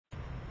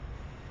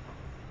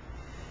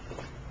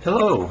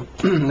Hello,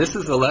 this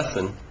is a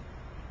lesson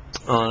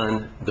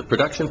on the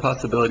production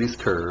possibilities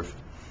curve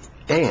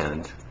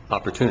and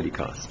opportunity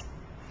cost.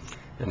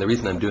 And the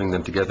reason I'm doing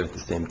them together at the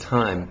same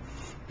time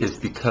is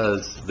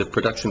because the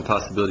production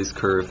possibilities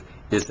curve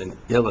is an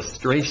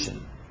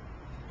illustration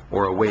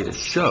or a way to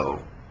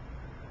show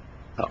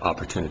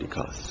opportunity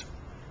cost.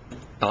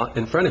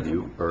 In front of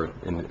you, or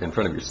in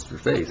front of your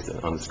face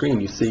on the screen,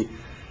 you see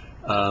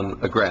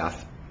a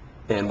graph.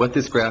 And what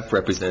this graph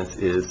represents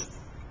is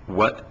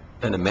what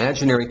an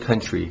imaginary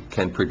country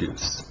can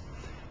produce.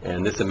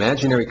 And this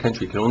imaginary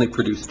country can only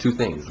produce two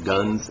things,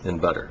 guns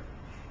and butter.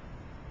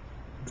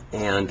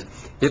 And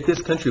if this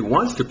country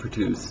wants to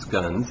produce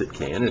guns, it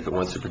can. And if it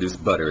wants to produce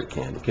butter, it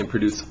can. It can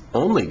produce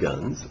only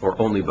guns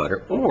or only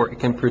butter, or it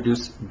can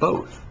produce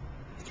both,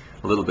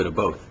 a little bit of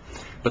both.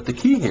 But the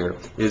key here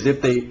is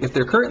if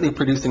they're currently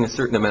producing a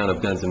certain amount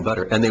of guns and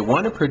butter, and they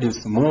want to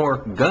produce more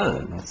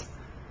guns,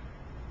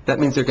 that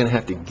means they're going to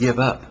have to give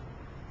up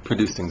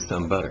producing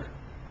some butter.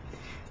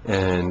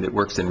 And it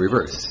works in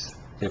reverse.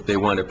 If they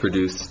want to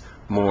produce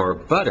more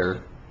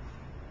butter,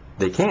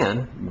 they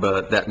can,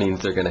 but that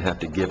means they're going to have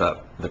to give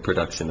up the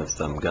production of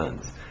some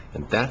guns.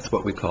 And that's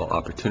what we call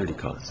opportunity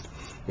cost.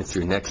 It's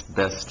your next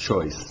best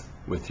choice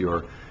with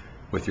your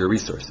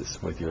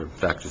resources, with your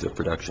factors of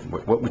production.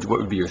 What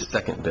would be your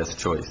second best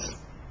choice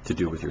to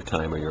do with your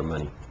time or your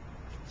money?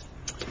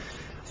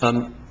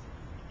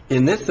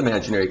 In this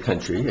imaginary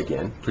country,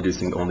 again,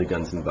 producing only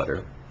guns and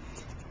butter,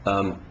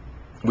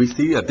 we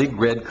see a big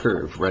red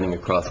curve running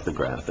across the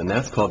graph, and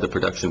that's called the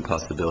production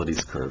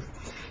possibilities curve.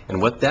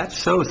 And what that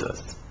shows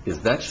us is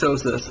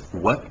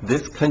what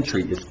this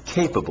country is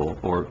capable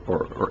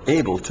or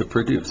able to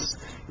produce.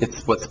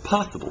 It's what's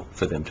possible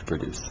for them to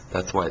produce.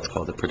 That's why it's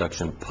called the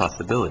production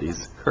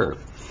possibilities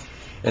curve.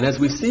 And as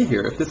we see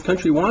here, if this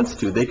country wants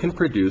to, they can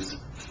produce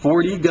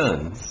 40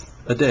 guns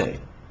a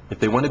day. If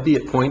they want to be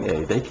at point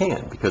A, they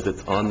can, because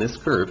it's on this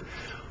curve.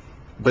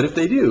 But if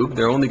they do,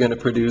 they're only going to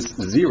produce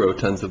 0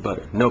 tons of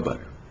butter, no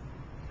butter.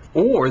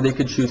 Or they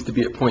could choose to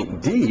be at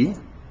point D.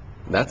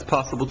 That's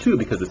possible too,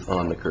 because it's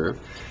on the curve,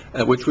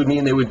 which would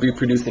mean they would be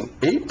producing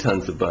 8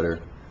 tons of butter,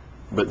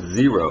 but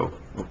 0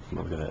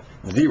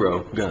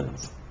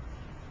 guns.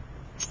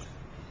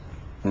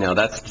 Now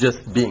that's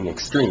just being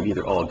extreme,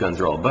 either all guns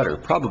or all butter.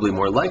 Probably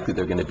more likely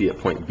they're going to be at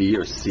point B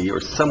or C or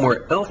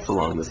somewhere else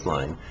along this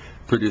line,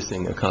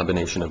 producing a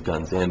combination of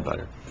guns and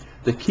butter.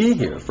 The key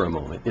here for a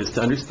moment is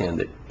to understand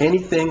that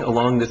anything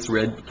along this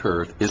red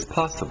curve is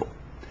possible.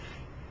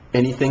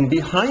 Anything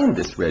behind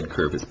this red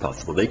curve is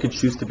possible. They could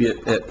choose to be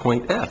at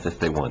point F if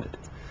they wanted.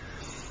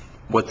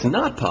 What's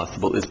not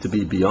possible is to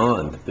be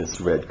beyond this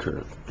red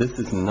curve. This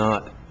is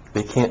not,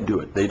 they can't do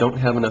it. They don't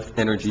have enough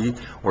energy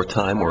or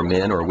time or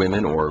men or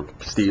women or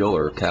steel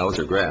or cows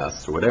or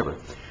grass or whatever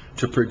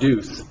to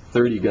produce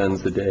 30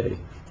 guns a day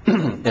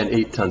and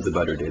 8 tons of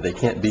butter a day. They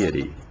can't be at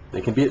E.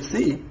 They can be at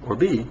C or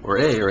B or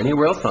A or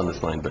anywhere else on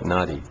this line, but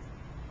not E.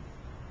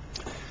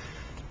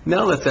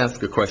 Now let's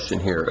ask a question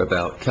here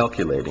about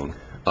calculating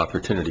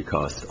opportunity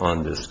cost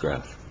on this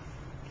graph.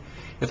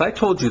 If I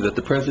told you that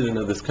the president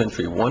of this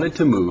country wanted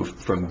to move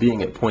from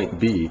being at point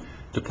B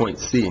to point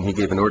C, and he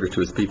gave an order to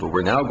his people,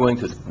 we're now going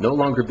to no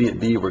longer be at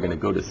B, we're going to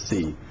go to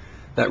C,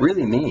 that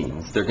really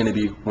means they're going to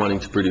be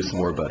wanting to produce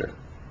more butter.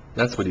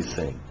 That's what he's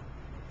saying.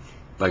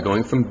 By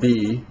going from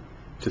B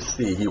to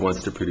C, he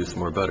wants to produce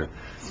more butter.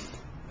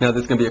 Now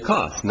there's going to be a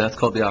cost, and that's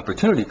called the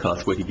opportunity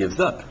cost, what he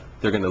gives up.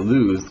 They're going to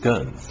lose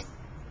guns.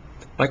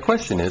 My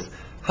question is,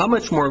 how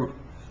much more,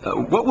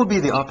 what will be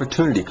the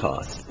opportunity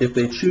cost if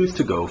they choose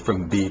to go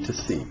from B to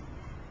C?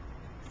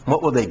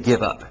 What will they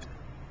give up?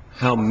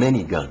 How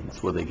many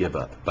guns will they give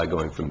up by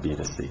going from B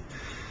to C?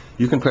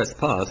 You can press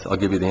pause. I'll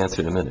give you the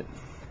answer in a minute.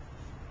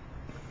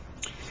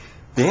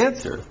 The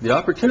answer, the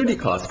opportunity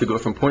cost to go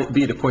from point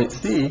B to point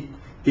C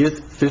is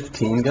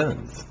 15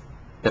 guns.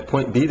 At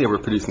point B, they were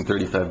producing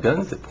 35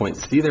 guns. At point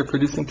C, they're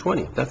producing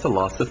 20. That's a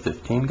loss of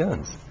 15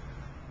 guns.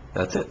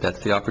 That's it.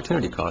 That's the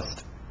opportunity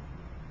cost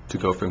to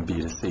go from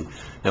B to C.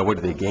 Now, what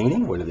are they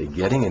gaining? What are they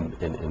getting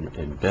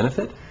in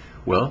benefit?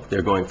 Well,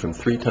 they're going from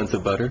 3 tons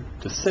of butter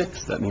to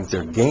 6. That means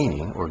they're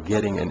gaining or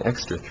getting an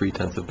extra 3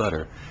 tons of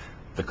butter.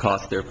 The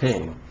cost they're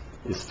paying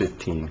is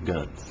 15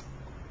 guns.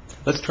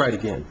 Let's try it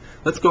again.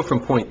 Let's go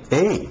from point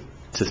A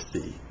to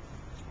C.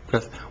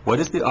 Press, what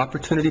is the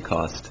opportunity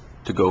cost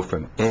to go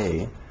from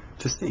A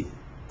to C?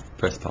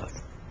 Press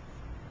pause.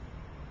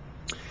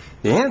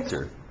 The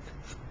answer,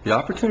 the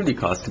opportunity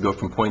cost to go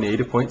from point A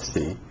to point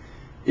C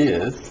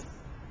is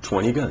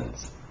 20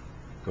 guns,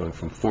 going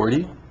from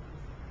 40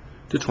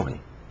 to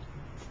 20.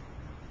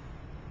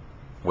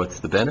 What's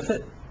the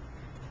benefit?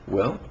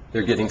 Well,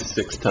 they're getting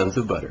 6 tons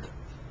of butter,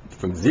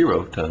 from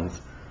 0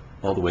 tons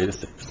all the way to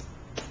 6.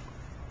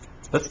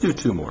 Let's do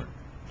 2 more.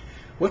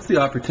 What's the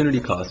opportunity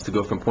cost to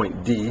go from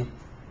point D,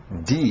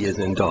 D as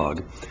in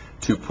dog,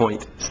 to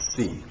point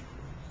C?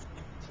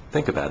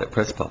 Think about it.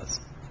 Press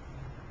pause.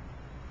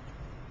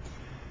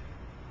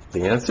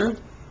 The answer?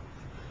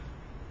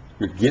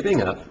 You're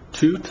giving up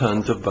 2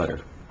 tons of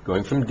butter,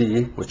 going from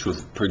D, which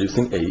was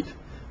producing 8,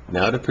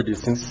 now to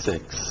producing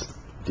 6,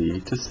 D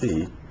to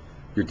C,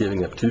 you're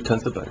giving up 2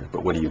 tons of butter.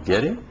 But what are you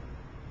getting?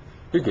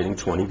 You're getting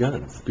 20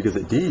 guns. Because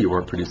at D you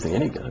weren't producing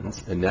any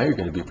guns, and now you're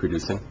going to be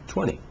producing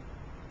 20.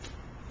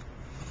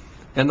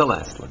 And the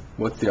last one,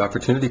 what's the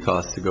opportunity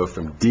cost to go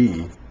from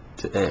D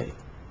to A?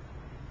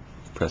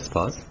 Press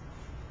pause.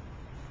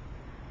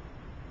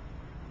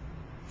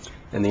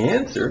 And the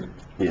answer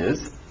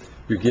is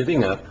you're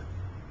giving up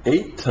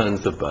 8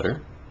 tons of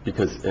butter,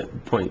 because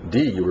at point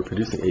D you were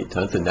producing 8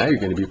 tons, and now you're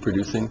going to be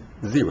producing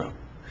 0.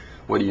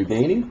 What are you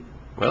gaining?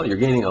 Well, you're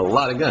gaining a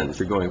lot of guns.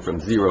 You're going from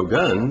 0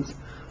 guns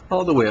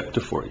all the way up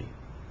to 40.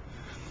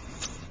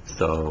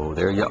 So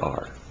there you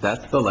are.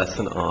 That's the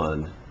lesson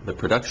on the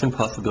production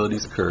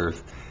possibilities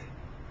curve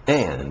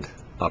and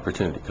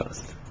opportunity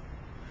cost.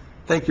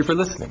 Thank you for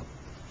listening.